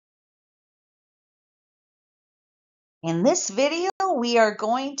In this video, we are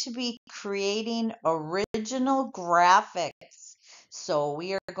going to be creating original graphics. So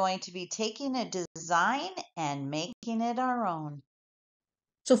we are going to be taking a design and making it our own.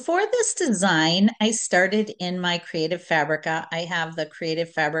 So for this design, I started in my Creative Fabrica. I have the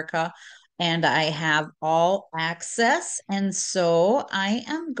Creative Fabrica and I have all access. And so I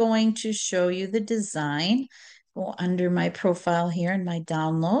am going to show you the design. Go under my profile here in my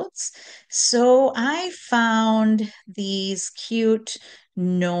downloads. So I found these cute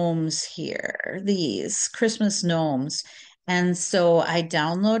gnomes here, these Christmas gnomes. And so I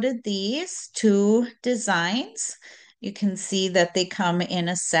downloaded these two designs. You can see that they come in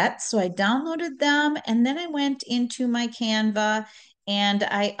a set. So I downloaded them and then I went into my Canva and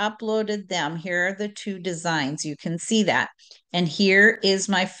I uploaded them. Here are the two designs. You can see that. And here is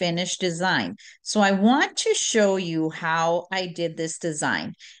my finished design. So I want to show you how I did this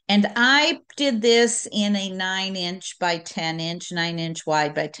design. And I did this in a 9-inch by 10-inch, 9-inch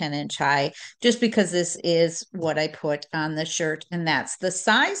wide by 10-inch high, just because this is what I put on the shirt and that's the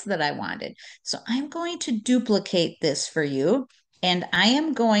size that I wanted. So I'm going to duplicate this for you, and I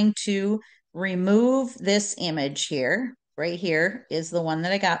am going to remove this image here. Right here is the one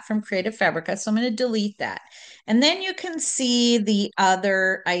that I got from Creative Fabrica. So I'm going to delete that. And then you can see the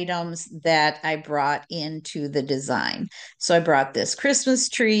other items that I brought into the design. So I brought this Christmas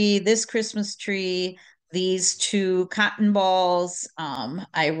tree, these two cotton balls.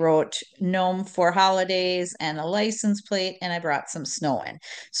 I wrote gnome for holidays and a license plate, and I brought some snow in.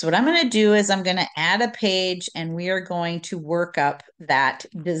 So what I'm going to do is I'm going to add a page and we are going to work up that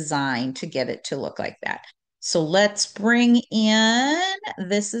design to get it to look like that. So let's bring in,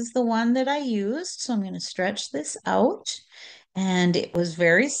 this is the one that I used. So I'm going to stretch this out and it was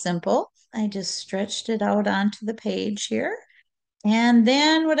very simple. I just stretched it out onto the page here. And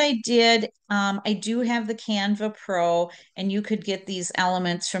then what I did, I do have the Canva Pro, and you could get these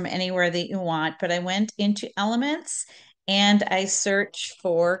elements from anywhere that you want. But I went into elements and I searched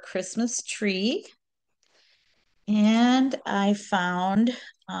for Christmas tree, and I found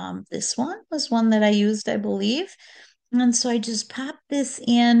this one was one that I used, I believe. And so I just popped this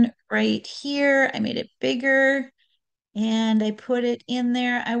in right here. I made it bigger and I put it in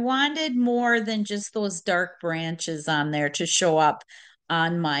there. I wanted more than just those dark branches on there to show up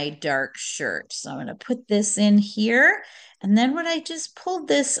on my dark shirt. So I'm going to put this in here. And then what I just pulled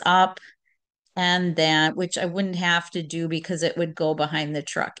this up and that, which I wouldn't have to do because it would go behind the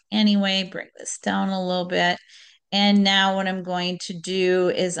truck anyway, bring this down a little bit. And now what I'm going to do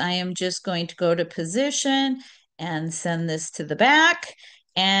is I am just going to go to position and send this to the back.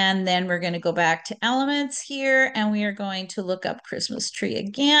 And then we're going to go back to elements here and we are going to look up Christmas tree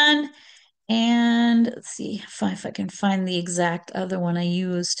again. And let's see if I can find the exact other one I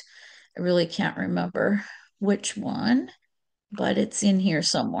used. I really can't remember which one, but it's in here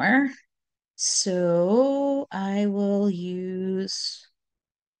somewhere. So I will use,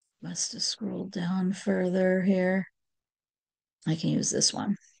 must have scrolled down further here. I can use this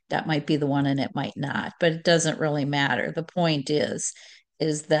one. That might be the one and it might not, but it doesn't really matter. The point is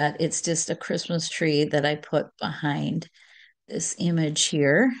that it's just a Christmas tree that I put behind this image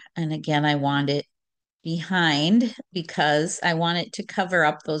here. And again, I want it behind because I want it to cover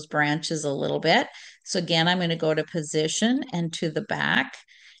up those branches a little bit. So again, I'm going to go to position and to the back.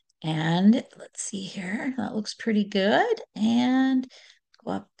 And let's see here. That looks pretty good. And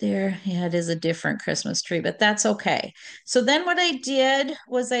go up there. Yeah, it is a different Christmas tree, but that's okay. So then what I did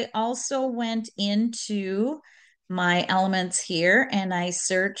was I also went into my elements here and I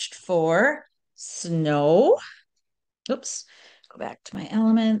searched for snow. Oops. Go back to my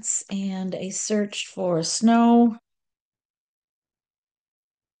elements and I searched for snow.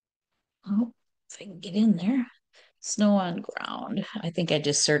 Oh, if I can get in there. Snow on ground. I think I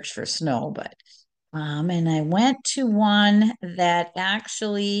just searched for snow, but and I went to one that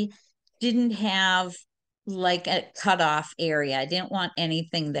actually didn't have like a cutoff area. I didn't want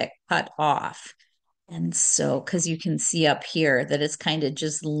anything that cut off. And so, because you can see up here that it's kind of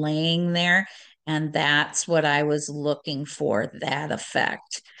just laying there, and that's what I was looking for, that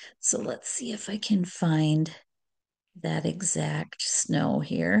effect. So let's see if I can find that exact snow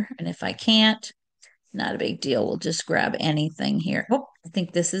here. And if I can't, not a big deal. We'll just grab anything here. Oh, I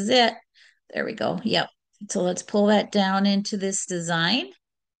think this is it. There we go. Yep. So let's pull that down into this design.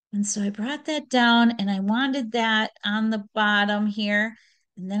 And so I brought that down and I wanted that on the bottom here.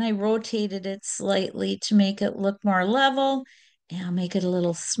 And then I rotated it slightly to make it look more level. And I'll make it a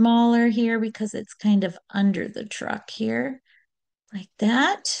little smaller here because it's kind of under the truck here, like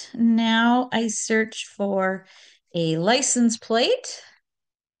that. Now I search for a license plate.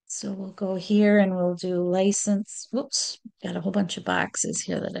 So we'll go here and we'll do license. Whoops, got a whole bunch of boxes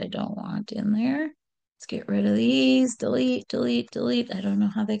here that I don't want in there. Let's get rid of these. Delete, delete, delete. I don't know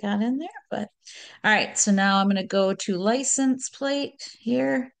how they got in there, but all right. So now I'm going to go to license plate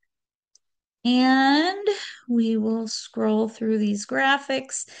here and we will scroll through these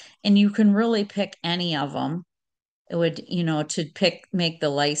graphics and you can really pick any of them. It would, to make the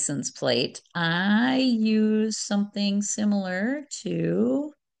license plate. I use something similar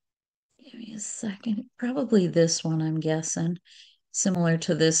to, give me a second, probably this one, I'm guessing, similar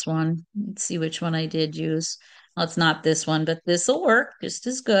to this one. Let's see which one I did use. Well, it's not this one, but this will work just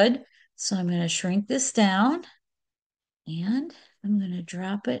as good. So I'm going to shrink this down and I'm going to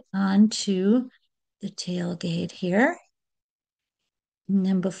drop it onto the tailgate here. And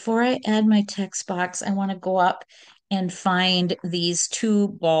then before I add my text box, I want to go up and find these two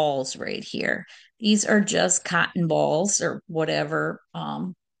balls right here. These are just cotton balls or whatever.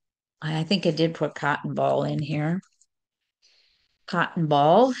 I think I did put cotton ball in here. Cotton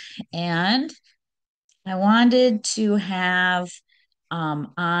ball. And I wanted to have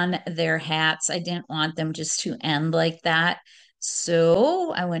on their hats. I didn't want them just to end like that.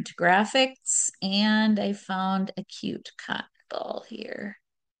 So I went to graphics and I found a cute cotton ball here.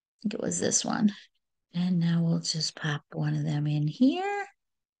 I think it was this one. And now we'll just pop one of them in here.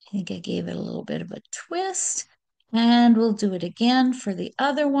 I think I gave it a little bit of a twist. And we'll do it again for the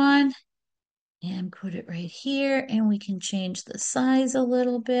other one and put it right here. And we can change the size a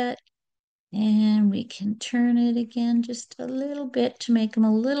little bit. And we can turn it again just a little bit to make them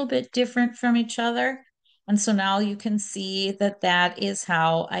a little bit different from each other. And so now you can see that that is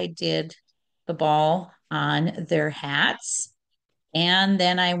how I did the ball on their hats. And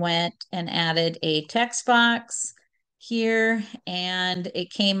then I went and added a text box here, and it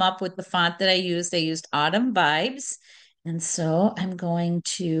came up with the font that I used. I used Autumn Vibes. And so I'm going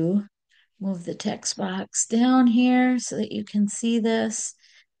to move the text box down here so that you can see this.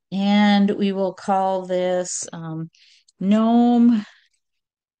 And we will call this Gnome,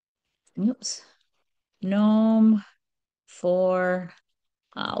 oops, Gnome for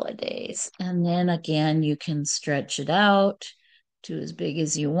holidays. And then again, you can stretch it out to as big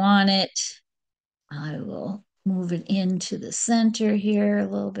as you want it. I will move it into the center here a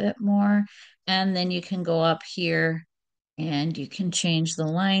little bit more. And then you can go up here and you can change the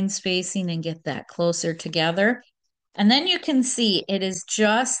line spacing and get that closer together. And then you can see it is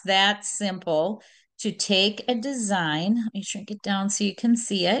just that simple to take a design. Let me shrink it down so you can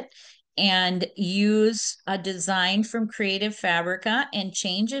see it and use a design from Creative Fabrica and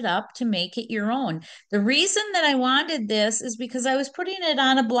change it up to make it your own. The reason that I wanted this is because I was putting it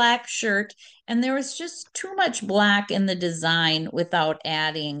on a black shirt and there was just too much black in the design without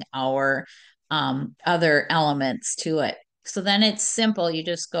adding our other elements to it. So then it's simple. You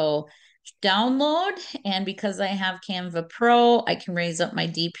just go download, and because I have Canva Pro, I can raise up my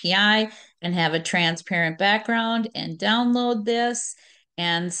DPI and have a transparent background and download this.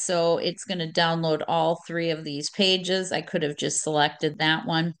 And so it's going to download all three of these pages. I could have just selected that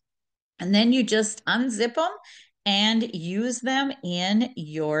one. And then you just unzip them and use them in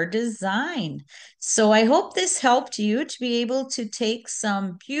your design. So I hope this helped you to be able to take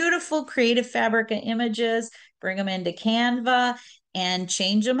some beautiful Creative Fabrica images, bring them into Canva, and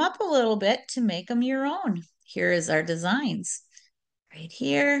change them up a little bit to make them your own. Here is our designs right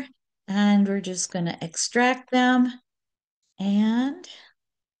here. And we're just going to extract them and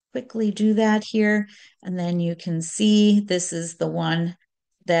quickly do that here. And then you can see this is the one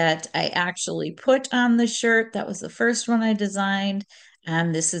that I actually put on the shirt. That was the first one I designed.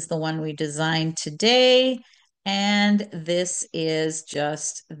 And this is the one we designed today. And this is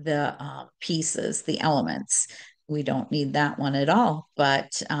just the pieces, the elements. We don't need that one at all.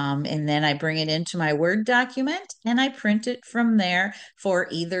 But, and then I bring it into my Word document and I print it from there for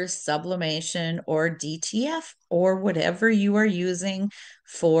either sublimation or DTF or whatever you are using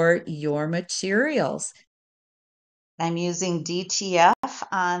for your materials. I'm using DTF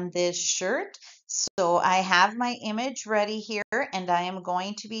on this shirt. So I have my image ready here and I am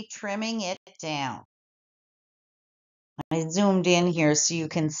going to be trimming it down. I zoomed in here so you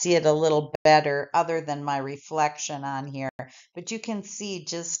can see it a little better other than my reflection on here, but you can see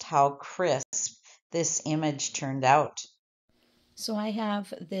just how crisp this image turned out. So I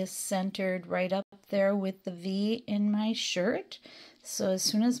have this centered right up there with the V in my shirt. So as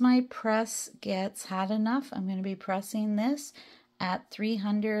soon as my press gets hot enough, I'm going to be pressing this at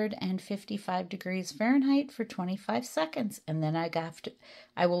 355 degrees Fahrenheit for 25 seconds. And then I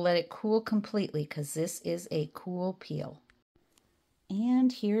will let it cool completely because this is a cool peel.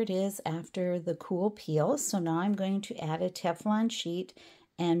 And here it is after the cool peel. So now I'm going to add a Teflon sheet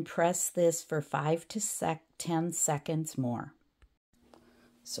and press this for 5 to 10 seconds more.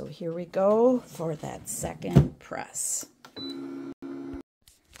 So here we go for that second press.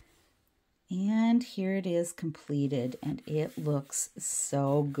 And here it is completed, and it looks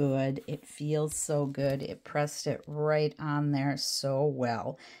so good. It feels so good. It pressed it right on there so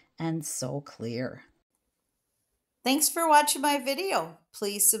well and so clear. Thanks for watching my video.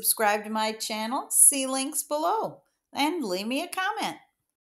 Please subscribe to my channel, see links below, and leave me a comment.